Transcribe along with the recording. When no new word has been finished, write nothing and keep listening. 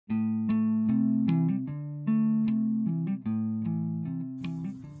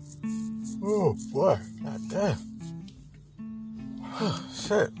Oh boy, god damn.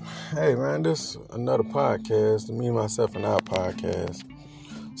 Shit. Hey man, this another podcast, me, myself, and our podcast.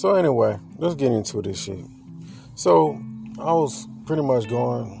 So anyway, let's get into this shit. So I was pretty much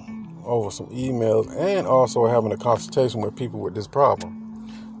going over some emails and also having a consultation with people with this problem.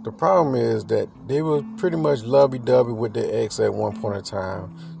 The problem is that they were pretty much lovey-dovey with their ex at one point in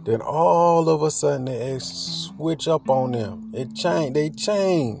time. Then all of a sudden their ex switch up on them. They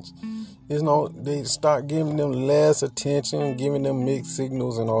change. They start giving them less attention, giving them mixed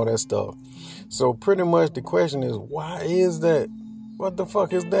signals and all that stuff. So pretty much the question is, why is that? What the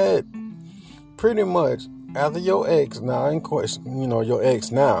fuck is that? Pretty much after your ex now in question, your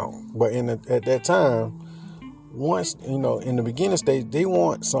ex now, but at that time, once, in the beginning stage, they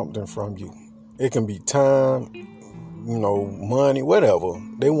want something from you. It can be time, money, whatever.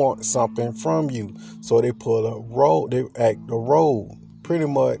 They want something from you. So they pull a role, they act a role. Pretty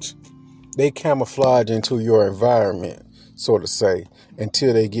much, they camouflage into your environment, so to say,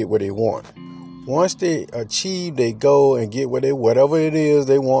 until they get what they want. Once they achieve their goal and get whatever it is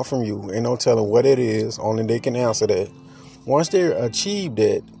they want from you, and don't tell them what it is, only they can answer that. Once they achieve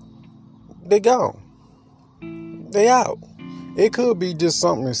that, they gone. They out. It could be just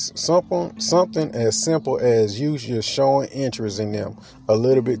something as simple as you just showing interest in them a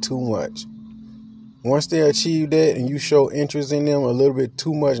little bit too much. Once they achieve that and you show interest in them a little bit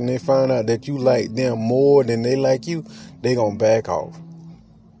too much and they find out that you like them more than they like you, they gonna back off.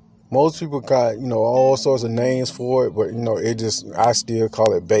 Most people got, all sorts of names for it, but, I still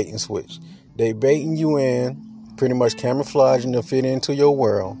call it bait and switch. They baiting you in, pretty much camouflaging to fit into your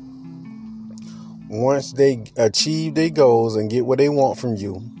world. Once they achieve their goals and get what they want from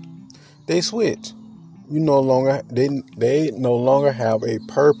you, they switch. They no longer have a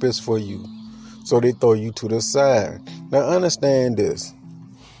purpose for you. So they throw you to the side. Now understand this.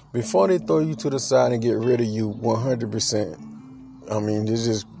 Before they throw you to the side and get rid of you 100%, they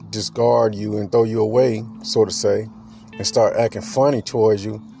just discard you and throw you away, so to say, and start acting funny towards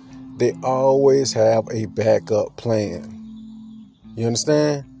you, they always have a backup plan. You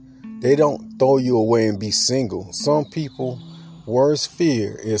understand? They don't throw you away and be single. Some people, worst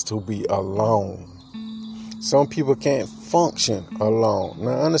fear is to be alone. Some people can't function alone.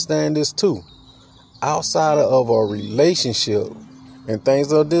 Now understand this too. Outside of a relationship and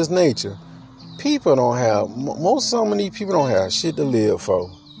things of this nature, some of these people don't have shit to live for.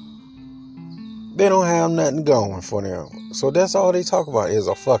 They don't have nothing going for them. So that's all they talk about is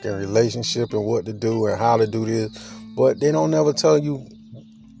a fucking relationship and what to do and how to do this. But they don't never tell you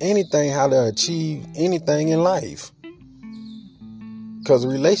anything how to achieve anything in life. Because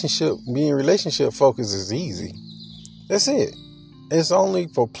being relationship focused is easy. That's it. It's only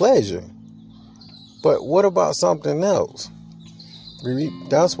for pleasure. But what about something else?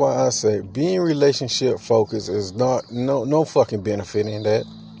 That's why I say being relationship focused is no fucking benefit in that.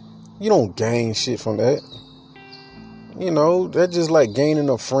 You don't gain shit from that. That's just like gaining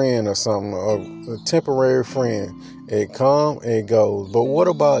a friend or something, a temporary friend. It comes, it goes. But what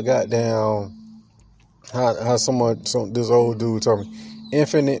about goddamn how this old dude told me,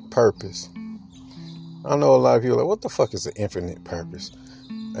 infinite purpose. I know a lot of people are like, what the fuck is an infinite purpose?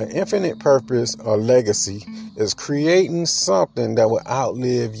 An infinite purpose or legacy is creating something that will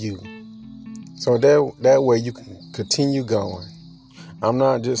outlive you. So that way you can continue going. I'm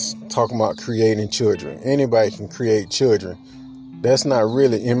not just talking about creating children. Anybody can create children. That's not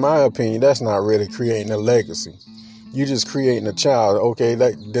really, in my opinion, that's not really creating a legacy. You just creating a child. Okay,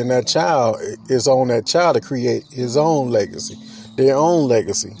 then that child is on that child to create his own legacy, their own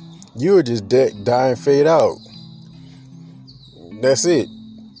legacy. You're just die and fade out. That's it.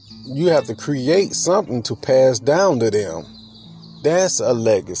 You have to create something to pass down to them. That's a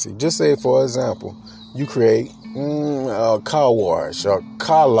legacy. Just say, for example, you create a car wash or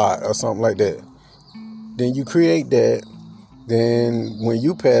car lot or something like that. Then you create that. Then when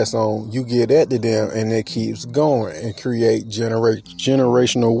you pass on, you give that to them and it keeps going and create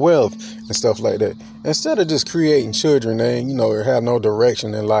generational wealth and stuff like that. Instead of just creating children, they have no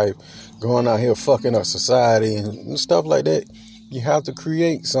direction in life, going out here fucking up society and stuff like that. You have to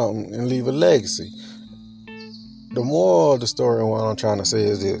create something and leave a legacy. The moral of the story and what I'm trying to say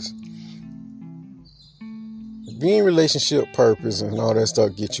is this. Being relationship purpose and all that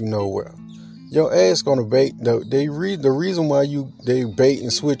stuff get you nowhere. Your ass gonna bait. The reason why they bait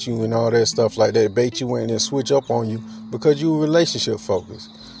and switch you and all that stuff like that, bait you in and switch up on you because you relationship focused.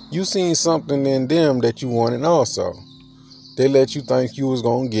 You seen something in them that you wanted also. They let you think you was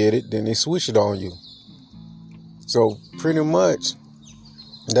gonna get it, then they switch it on you. So pretty much,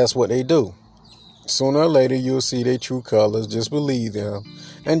 that's what they do. Sooner or later, you'll see their true colors. Just believe them.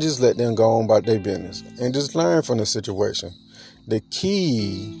 and just let them go on about their business and just learn from the situation. The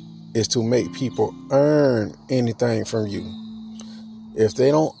key is to make people earn anything from you. If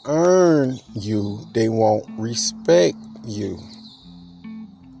they don't earn you, they won't respect you.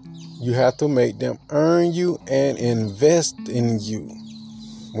 You have to make them earn you and invest in you.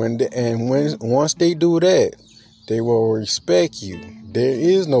 Once they do that, they will respect you. There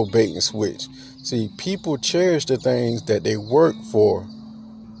is no bait and switch. See, people cherish the things that they work for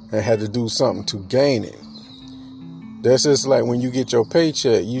and had to do something to gain it. That's just like when you get your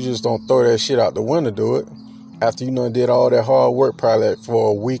paycheck, you just don't throw that shit out the window, do it. After you did all that hard work, probably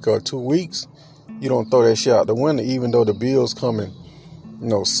for a week or 2 weeks, you don't throw that shit out the window, even though the bills come and,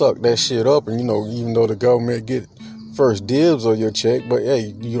 suck that shit up. And, even though the government get first dibs on your check, but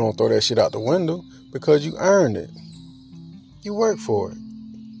hey, you don't throw that shit out the window because you earned it. You work for it.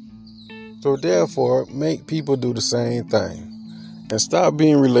 So therefore, make people do the same thing. And stop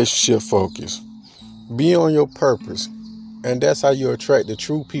being relationship focused. Be on your purpose. And that's how you attract the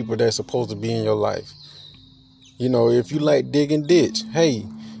true people that's supposed to be in your life. If you like digging ditch, hey,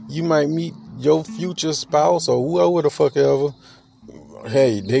 you might meet your future spouse or whoever the fuck ever.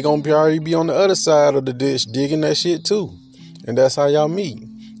 Hey, they gonna already be on the other side of the ditch digging that shit too. And that's how y'all meet.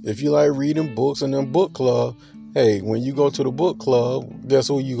 If you like reading books in them book club, hey, when you go to the book club, guess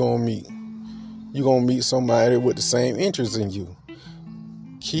who you gonna meet? You gonna meet somebody with the same interests in you.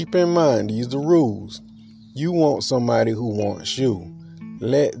 Keep in mind, these are the rules. You want somebody who wants you.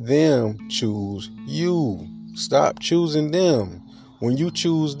 Let them choose you. Stop choosing them. When you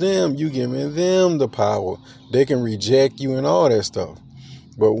choose them, you giving them the power. They can reject you and all that stuff.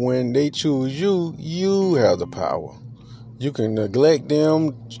 But when they choose you, you have the power. You can neglect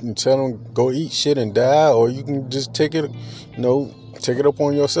them and tell them go eat shit and die, or you can just take it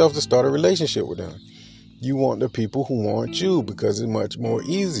upon yourself to start a relationship with them. You want the people who want you because it's much more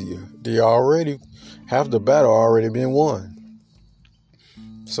easier. They already half the battle already been won.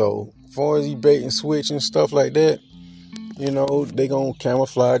 So, as far as you bait and switch and stuff like that, they gonna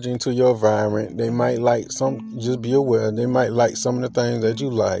camouflage into your environment. They might like just be aware, they might like some of the things that you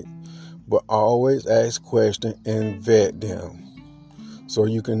like, but always ask questions and vet them. So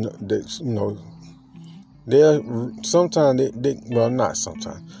you can, not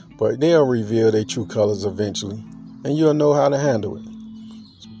sometimes, but they'll reveal their true colors eventually, and you'll know how to handle it.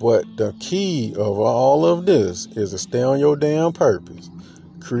 But the key of all of this is to stay on your damn purpose.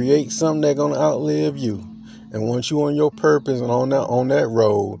 Create something that's gonna outlive you. And once you're on your purpose and on that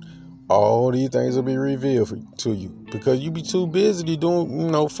road, all these things will be revealed to you. Because you be too busy to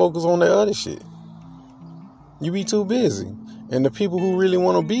doing, focus on that other shit. You be too busy. And the people who really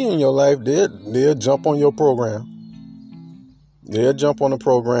want to be in your life, they'll jump on your program. They'll jump on the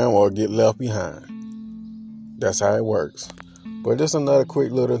program or get left behind. That's how it works. But just another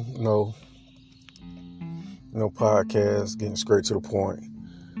quick little, podcast, getting straight to the point.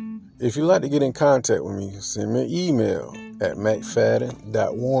 If you'd like to get in contact with me, send me an email at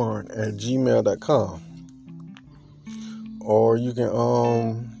macfadden.warren@gmail.com. Or you can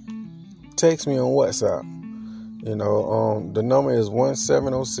text me on WhatsApp. The number is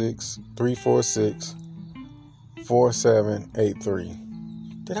 1-706-346-4783.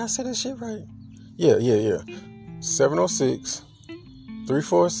 Did I say that shit right? Yeah.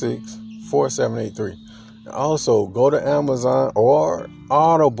 706-346-4783. Also, go to Amazon or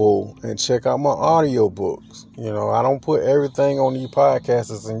Audible and check out my audiobooks. I don't put everything on these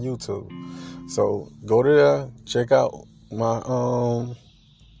podcasts and YouTube. So go to there, check out my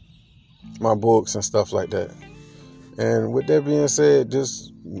my books and stuff like that. And with that being said,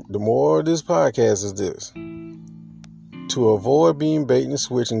 the more of this podcast is this. To avoid being bait and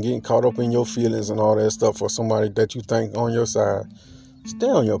switch and getting caught up in your feelings and all that stuff for somebody that you think on your side, stay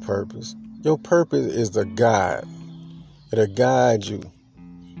on your purpose. Your purpose is the guide. It'll guide you.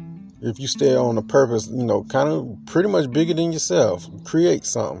 If you stay on the purpose, kind of pretty much bigger than yourself, create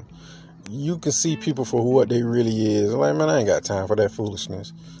something. You can see people for what they really is. Like, man, I ain't got time for that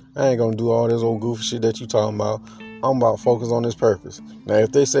foolishness. I ain't gonna do all this old goofy shit that you talking about. I'm about to focus on this purpose. Now,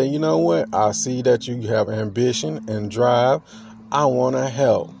 if they say, you know what, I see that you have ambition and drive, I want to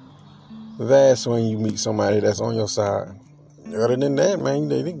help. That's when you meet somebody that's on your side. Other than that, man,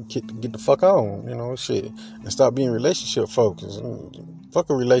 they can get the fuck on, shit. And stop being relationship focused. Fuck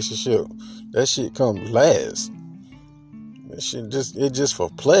a relationship. That shit comes last. That shit just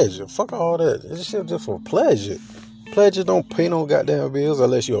for pleasure. Fuck all that. This shit just for pleasure. Pleasure don't pay no goddamn bills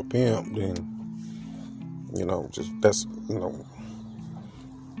unless you're a pimp. Then, that's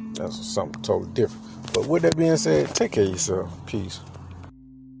something totally different. But with that being said, take care of yourself. Peace.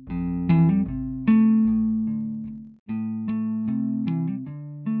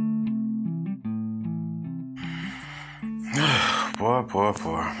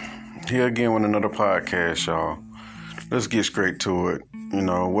 boy. Here again with another podcast, y'all. Let's get straight to it.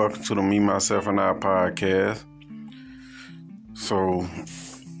 Welcome to the Me, Myself, and I podcast. So,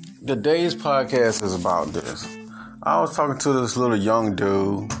 today's podcast is about this. I was talking to this little young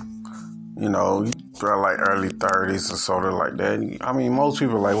dude, he's like early 30s or sort of like that. I mean, most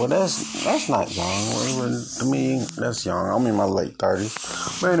people are like, well, that's not young. To me, that's young. I'm in my late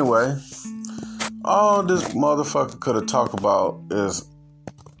 30s. But anyway, all this motherfucker could have talked about is,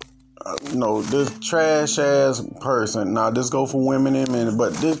 this trash ass person. Now, this go for women and men,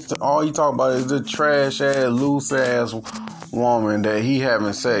 but this all he talk about is the trash ass, loose ass woman that he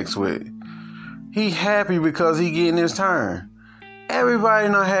having sex with. He happy because he getting his turn. Everybody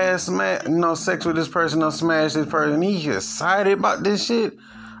done had sex with this person, done smashed this person. He excited about this shit.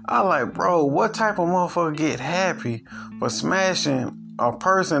 I like, bro, what type of motherfucker get happy for smashing a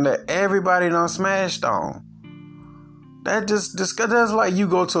person that everybody done smashed on? That's like you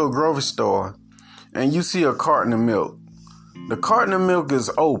go to a grocery store and you see a carton of milk. The carton of milk is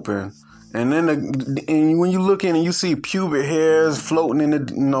open, and then when you look in and you see pubic hairs floating in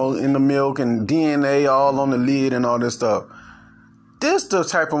the milk and DNA all on the lid and all this stuff. This the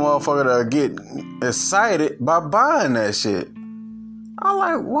type of motherfucker that get excited by buying that shit. I'm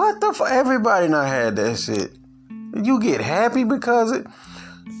like, what the fuck? Everybody not had that shit. You get happy because it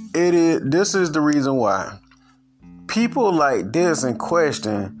is. This is the reason why. People like this in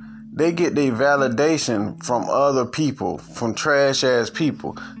question, they get their validation from other people, from trash ass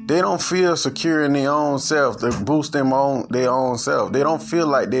people. They don't feel secure in their own self to boost their own self. They don't feel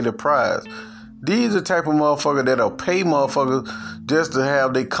like they're the prize. These are the type of motherfuckers that'll pay motherfuckers just to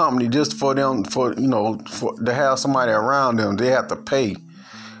have their company, just for them, to have somebody around them. They have to pay.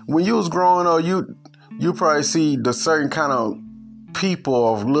 When you was growing up, you probably see the certain kind of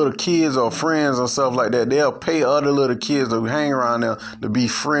people of little kids or friends or stuff like that. They'll pay other little kids to hang around them, to be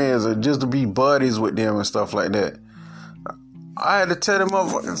friends or just to be buddies with them and stuff like that. I had to tell them,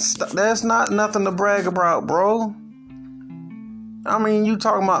 that's not nothing to brag about, bro. I mean, you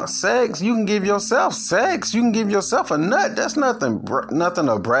talking about sex? You can give yourself sex. You can give yourself a nut. That's nothing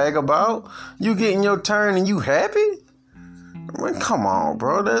to brag about. You getting your turn and you happy? I mean, come on,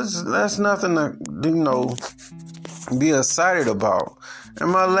 bro. That's nothing to be excited about. In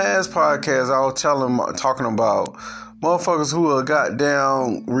my last podcast, I was talking about motherfuckers who are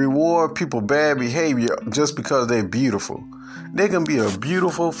goddamn reward people bad behavior just because they're beautiful. They can be a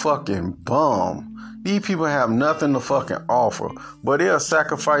beautiful fucking bum. These people have nothing to fucking offer, but they'll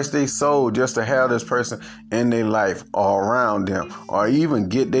sacrifice their soul just to have this person in their life or around them, or even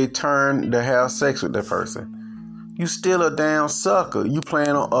get their turn to have sex with that person. You still a damn sucker. You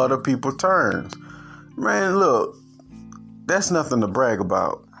playing on other people's turns. Man, look, that's nothing to brag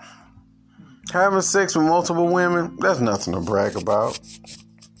about. Having sex with multiple women, that's nothing to brag about.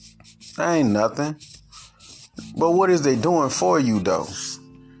 That ain't nothing. But what is they doing for you, though?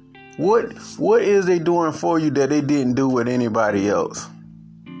 What is they doing for you that they didn't do with anybody else?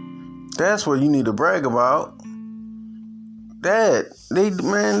 That's what you need to brag about. They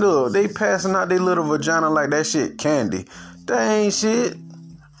passing out their little vagina like that shit candy. That ain't shit.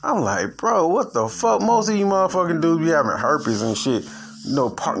 I'm like, bro, what the fuck? Most of you motherfucking dudes be having herpes and shit.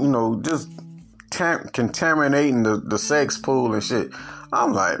 Just contaminating the sex pool and shit.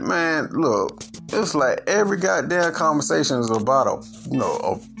 I'm like, man, look, it's like every goddamn conversation is about a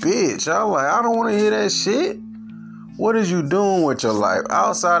bitch. I'm like, I don't want to hear that shit. What is you doing with your life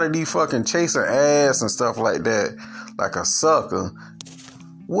outside of these fucking chasing ass and stuff like that, like a sucker?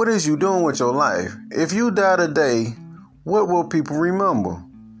 What is you doing with your life? If you die today, what will people remember?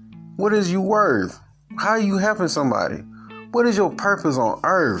 What is you worth? How are you helping somebody? What is your purpose on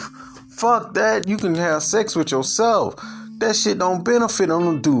earth? Fuck that. You can have sex with yourself. That shit don't benefit them,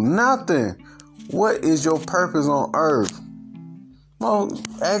 don't do nothing. What is your purpose on earth? Well,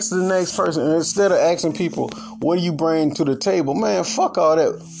 ask the next person. Instead of asking people, what do you bring to the table? Man, fuck all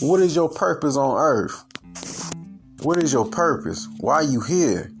that. What is your purpose on earth? What is your purpose? Why are you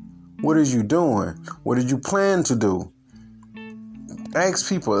here? What is you doing? What did you plan to do? Ask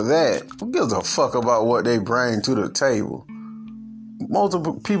people that. Who gives a fuck about what they bring to the table?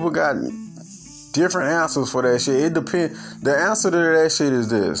 Multiple people got different answers for that shit. It depends. The answer to that shit is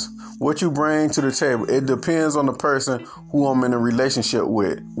this: what you bring to the table. It depends on the person who I'm in a relationship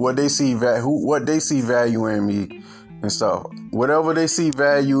with. What they see value in me and stuff. Whatever they see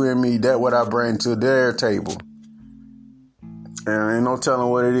value in me, that's what I bring to their table. And ain't no telling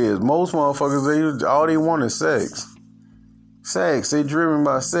what it is. Most motherfuckers, all they want is sex. Sex. They driven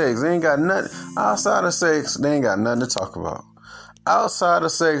by sex. They ain't got nothing outside of sex. They ain't got nothing to talk about. Outside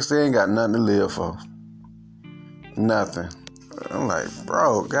of sex, they ain't got nothing to live for. Nothing. I'm like,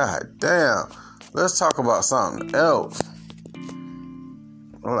 bro, god damn. Let's talk about something else.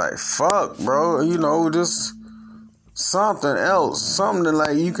 I'm like, fuck, bro. Just something else. Something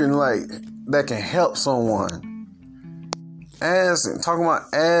like you can that can help someone. Talking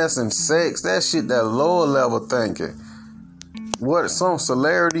about ass and sex, that shit, that lower level thinking. What some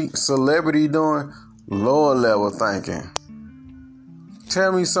celebrity doing? Lower level thinking.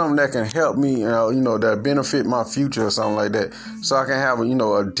 Tell me something that can help me, that benefit my future or something like that. So I can have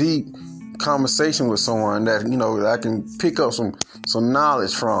a deep conversation with someone that, that I can pick up some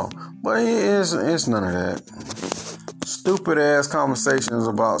knowledge from. But it's none of that. Stupid ass conversations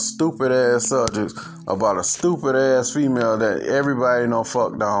about stupid ass subjects about a stupid ass female that everybody don't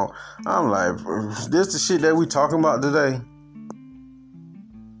fuck down. I'm like, this the shit that we talking about today?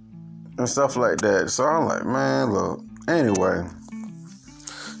 And stuff like that. So I'm like, man, look. Anyway,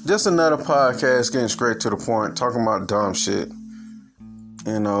 just another podcast getting straight to the point, talking about dumb shit.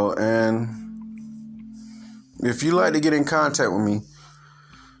 And if you like to get in contact with me,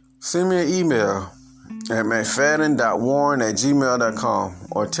 send me an email at mcfadden.warren@gmail.com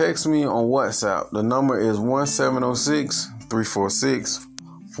or text me on WhatsApp. The number is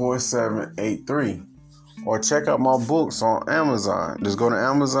 1706-346-4783. Or check out my books on Amazon. Just go to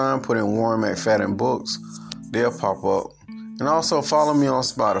Amazon, put in Warren McFadden Books. They'll pop up. And also follow me on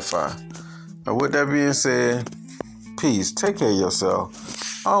Spotify. Now, with that being said, peace. Take care of yourself.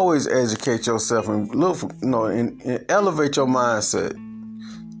 Always educate yourself and look for, and elevate your mindset.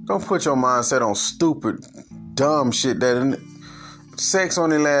 Don't put your mindset on stupid, dumb shit that sex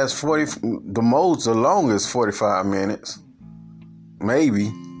only lasts the longest 45 minutes.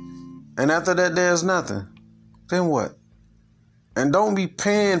 Maybe. And after that, there's nothing. Then what? And don't be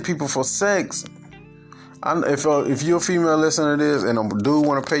paying people for sex. If you're a female listening to this and a dude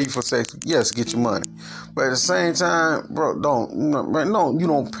want to pay you for sex, yes, get your money. But at the same time, bro, you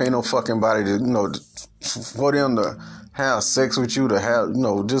don't pay no fucking body to, for them to have sex with you, to have,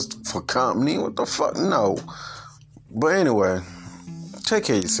 just for company. What the fuck? No. But anyway, take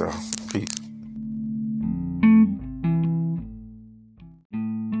care of yourself. Peace.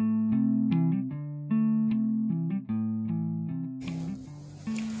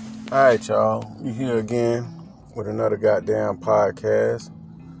 Alright, y'all. You here again with another goddamn podcast.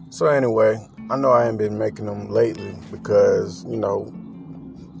 So anyway, I know I ain't been making them lately because,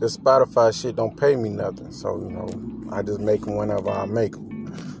 this Spotify shit don't pay me nothing. So, I just make them whenever I make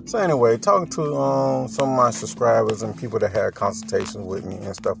them. So anyway, talking to some of my subscribers and people that had consultations with me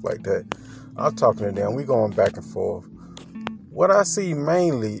and stuff like that. I'm talking to them. We going back and forth. What I see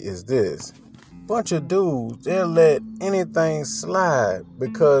mainly is this. Bunch of dudes, they'll let anything slide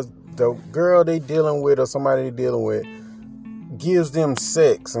because the girl they dealing with or somebody they dealing with gives them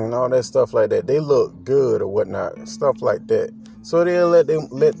sex and all that stuff like that. They look good or whatnot, stuff like that. So they'll let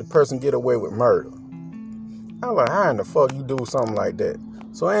the person get away with murder. I'm like, how in the fuck you do something like that?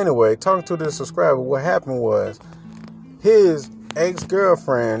 So anyway, talking to this subscriber, what happened was his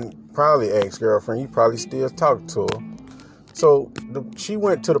ex-girlfriend, he probably still talking to her. So she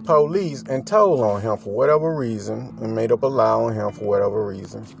went to the police and told on him for whatever reason and made up a lie on him for whatever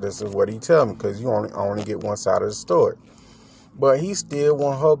reason. This is what he tell me because you only get one side of the story. But he still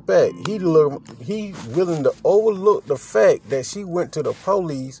want her back. He willing to overlook the fact that she went to the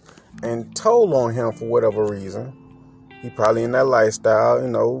police and told on him for whatever reason. He probably in that lifestyle,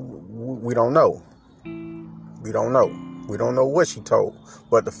 we don't know. We don't know. We don't know what she told.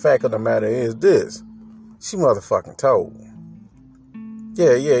 But the fact of the matter is this. She motherfucking told.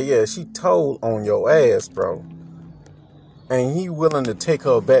 Yeah. She told on your ass, bro. And he willing to take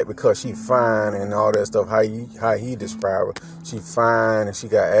her back because she fine and all that stuff. How he described her. She fine and she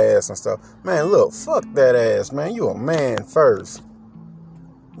got ass and stuff. Man, look, fuck that ass, man. You a man first.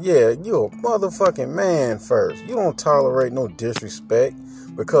 Yeah, you a motherfucking man first. You don't tolerate no disrespect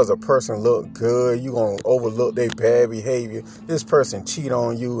because a person look good. You gonna overlook their bad behavior. This person cheat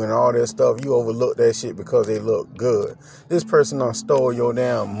on you and all that stuff. You overlook that shit because they look good. This person done stole your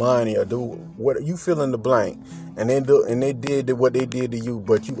damn money or do what you fill in the blank. And they did what they did to you,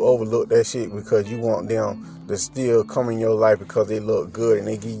 but you overlook that shit because you want them to still come in your life because they look good and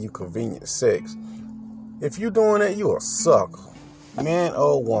they give you convenient sex. If you doing that, you a sucker. Man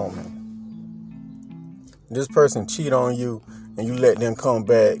or woman. This person cheat on you and you let them come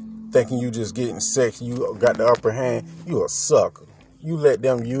back thinking you just getting sex, you got the upper hand, you a sucker. You let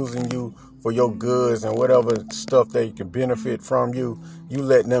them using you for your goods and whatever stuff they can benefit from you. You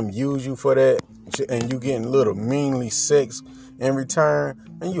let them use you for that and you getting a little meanly sex in return,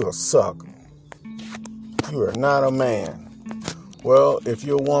 and you a sucker. You are not a man. Well, if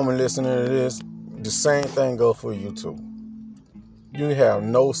you're a woman listening to this, the same thing goes for you too. You have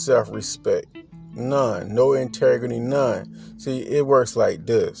no self-respect. None. No integrity, none. See, it works like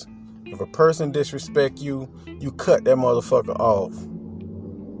this. If a person disrespect you, you cut that motherfucker off.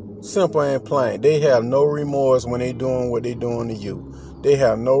 Simple and plain. They have no remorse when they doing what they doing to you. They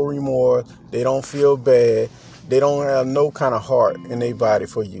have no remorse. They don't feel bad. They don't have no kind of heart in their body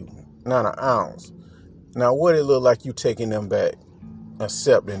for you. Not an ounce. Now, what it look like you taking them back,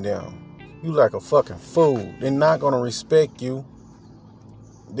 accepting them? You like a fucking fool. They're not going to respect you.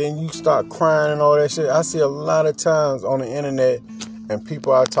 Then you start crying and all that shit. I see a lot of times on the internet and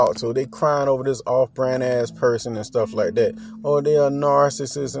people I talk to, they crying over this off-brand ass person and stuff like that. Oh, they're a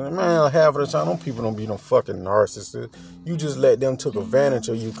narcissist. And man, half of the time, them people don't be no fucking narcissists. You just let them took advantage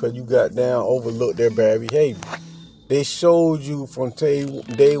of you because you got down, overlooked their bad behavior. They showed you from day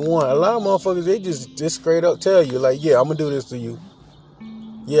one. A lot of motherfuckers, they just straight up tell you, like, yeah, I'm going to do this to you.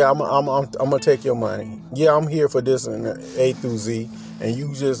 Yeah, I'm going to take your money. Yeah, I'm here for this and A through Z. And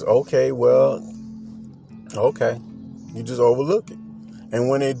you just, okay. You just overlook it. And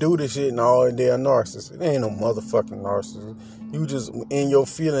when they do this shit and all, they're narcissists. They ain't no motherfucking narcissist. You just in your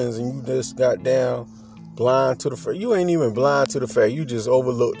feelings and you just got down blind to the fact. You ain't even blind to the fact. You just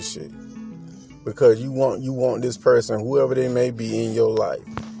overlook the shit. Because you want this person, whoever they may be in your life.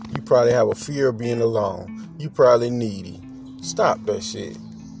 You probably have a fear of being alone. You probably needy. Stop that shit.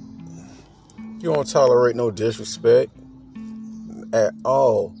 You don't tolerate no disrespect at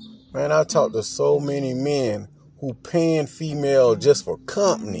all. Man, I talk to so many men who paying female just for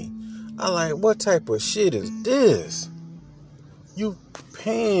company. I like, what type of shit is this? You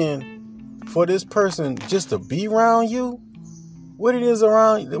paying for this person just to be around you? What it is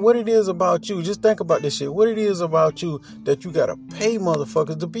about you? Just think about this shit. What it is about you that you gotta pay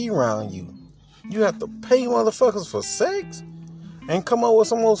motherfuckers to be around you? You have to pay motherfuckers for sex? And come up with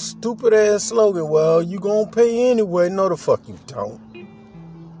some old stupid ass slogan. Well, you gonna pay anyway. No, the fuck you don't.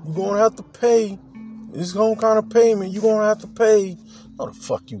 You gonna have to pay. It's some kind of payment. You gonna have to pay. No, the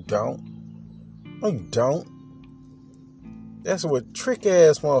fuck you don't. No, you don't. That's what trick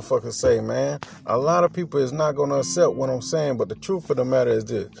ass motherfuckers say, man. A lot of people is not gonna accept what I'm saying, but the truth of the matter is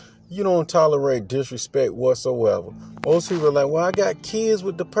this: you don't tolerate disrespect whatsoever. Most people are like, well, I got kids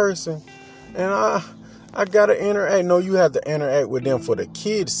with the person, and I gotta interact. No, you have to interact with them for the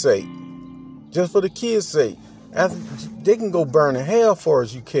kids' sake. Just for the kids' sake. They can go burn in hell for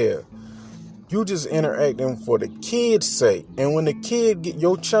as you care. You just interact them for the kids' sake. And when the kid get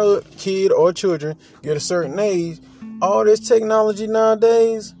your kid or children get a certain age, all this technology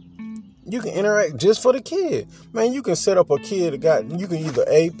nowadays, you can interact just for the kid. Man, you can set up a kid you can either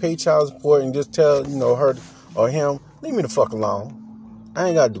pay child support and just tell, her or him, leave me the fuck alone. I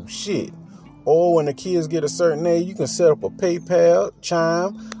ain't gotta do shit. Or when the kids get a certain age, you can set up a PayPal,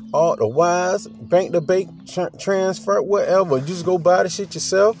 Chime, all the Wise, bank-to-bank transfer, whatever. You just go buy the shit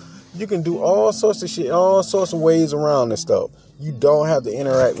yourself. You can do all sorts of shit, all sorts of ways around this stuff. You don't have to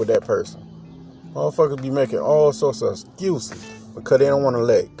interact with that person. Motherfuckers be making all sorts of excuses because they don't want to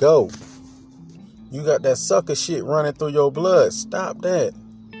let go. You got that sucker shit running through your blood. Stop that.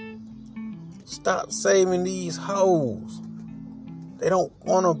 Stop saving these hoes. They don't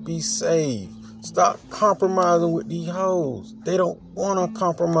want to be saved. Stop compromising with these hoes. They don't want to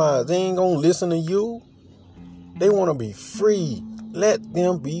compromise. They ain't going to listen to you. They want to be free. Let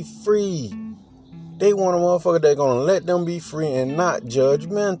them be free. They want a motherfucker that's going to let them be free and not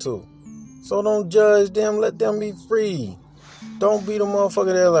judgmental. So don't judge them. Let them be free. Don't be the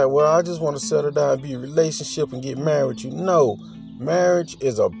motherfucker that's like, well, I just want to settle down and be in a relationship and get married with you. No. Marriage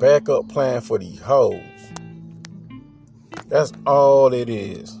is a backup plan for these hoes. That's all it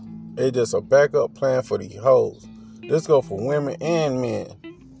is. It's just a backup plan for these hoes. This go for women and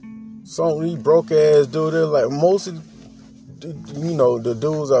men. Some of these broke ass dudes, they're like, most of the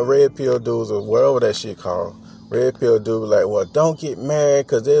dudes are red pill dudes or whatever that shit called. Red pill dudes like, well, don't get married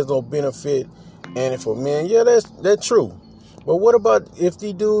because there's no benefit in it for men. Yeah, that's true. But what about if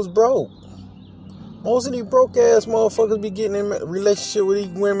these dudes broke? Most of these broke ass motherfuckers be getting in a relationship with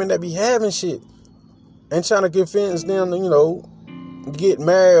these women that be having shit and trying to convince them to, get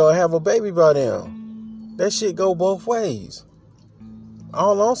married or have a baby by them. That shit go both ways.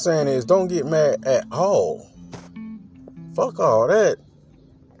 All I'm saying is don't get married at all. Fuck all that.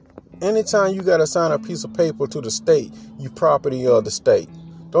 Anytime you gotta sign a piece of paper to the state, you property of the state.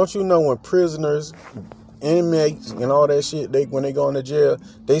 Don't you know when prisoners, inmates, and all that shit, when they go into jail,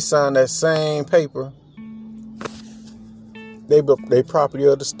 they sign that same paper. They property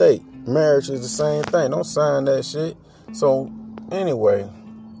of the state. Marriage is the same thing. Don't sign that shit. So anyway,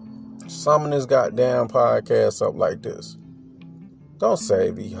 summon this goddamn podcast up like this. Don't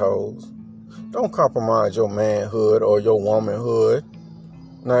save these hoes. Don't compromise your manhood or your womanhood.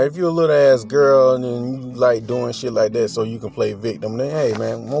 Now, if you're a little ass girl and you like doing shit like that so you can play victim, then hey,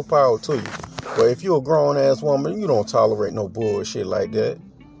 man, more power to you. But if you're a grown ass woman, you don't tolerate no bullshit like that.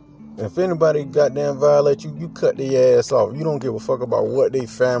 If anybody goddamn violate you, you cut their ass off. You don't give a fuck about what they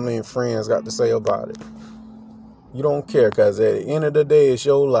family and friends got to say about it. You don't care, because at the end of the day, it's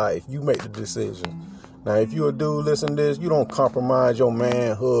your life. You make the decision. Now, if you a dude, listen to this, you don't compromise your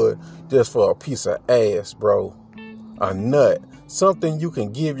manhood just for a piece of ass, bro. A nut. Something you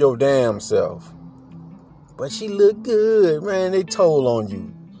can give your damn self. But she look good, man. They told on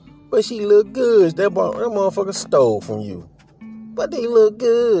you. But she look good. That motherfucker stole from you. But they look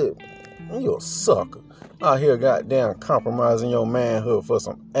good. You a sucker. Out here goddamn compromising your manhood for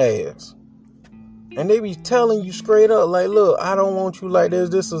some ass. And they be telling you straight up, like, look, I don't want you like this.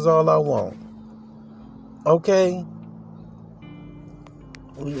 This is all I want. Okay?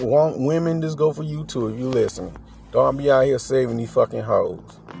 You want women, this go for you too if you listen. Don't be out here saving these fucking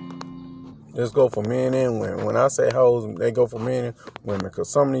hoes. This go for men and women. When I say hoes, they go for men and women. Because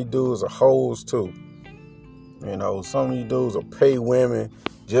some of these dudes are hoes too. You know, some of these dudes will pay women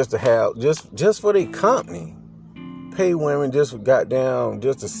just to have, just for their company. Pay women just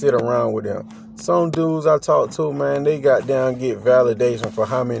to sit around with them. Some dudes I talk to, man, they get validation for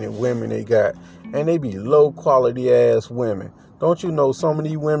how many women they got. And they be low quality ass women. Don't you know some of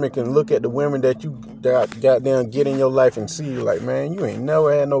these women can look at the women that you goddamn get in your life and see you like, man, you ain't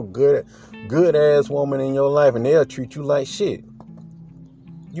never had no good ass woman in your life, and they'll treat you like shit.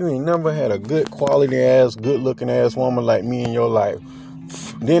 You ain't never had a good quality ass, good looking ass woman like me in your life.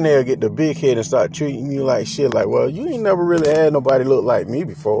 Then they'll get the big head and start treating you like shit. Like, well, you ain't never really had nobody look like me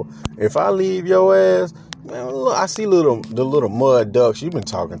before. If I leave your ass, man, look, I see the little mud ducks you've been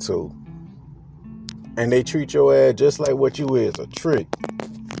talking to. And they treat your ass just like what you is, a trick.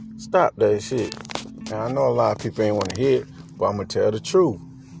 Stop that shit. Now, I know a lot of people ain't want to hear it, but I'm going to tell the truth.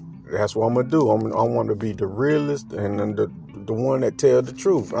 That's what I'm going to do. I want to be the realest and the one that tell the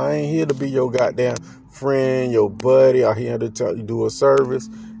truth. I ain't here to be your goddamn friend, your buddy. I'm here to tell you do a service,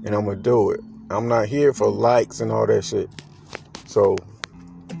 and I'm going to do it. I'm not here for likes and all that shit. So,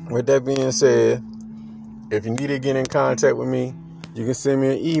 with that being said, if you need to get in contact with me, you can send me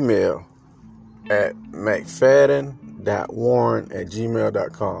an email at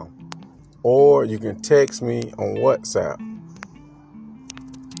mcfadden.warren@gmail.com, or you can text me on WhatsApp.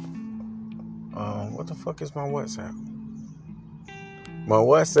 What the fuck is my WhatsApp? My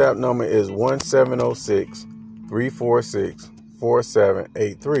WhatsApp number is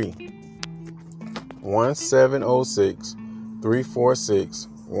 1706-346-4783.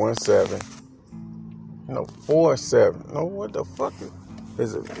 1706-346-47. No, 47. No, what the fuck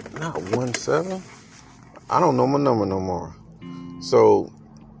is it? Not 17? I don't know my number no more. So,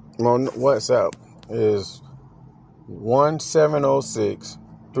 my WhatsApp is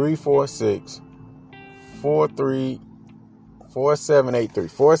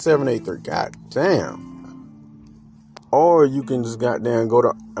 1706-346-4783. God damn. Or you can just goddamn go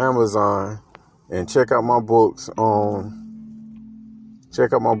to Amazon and check out my books on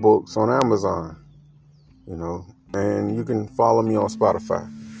Amazon. You know, and you can follow me on Spotify.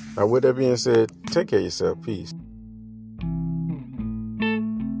 Now, with that being said, take care of yourself. Peace.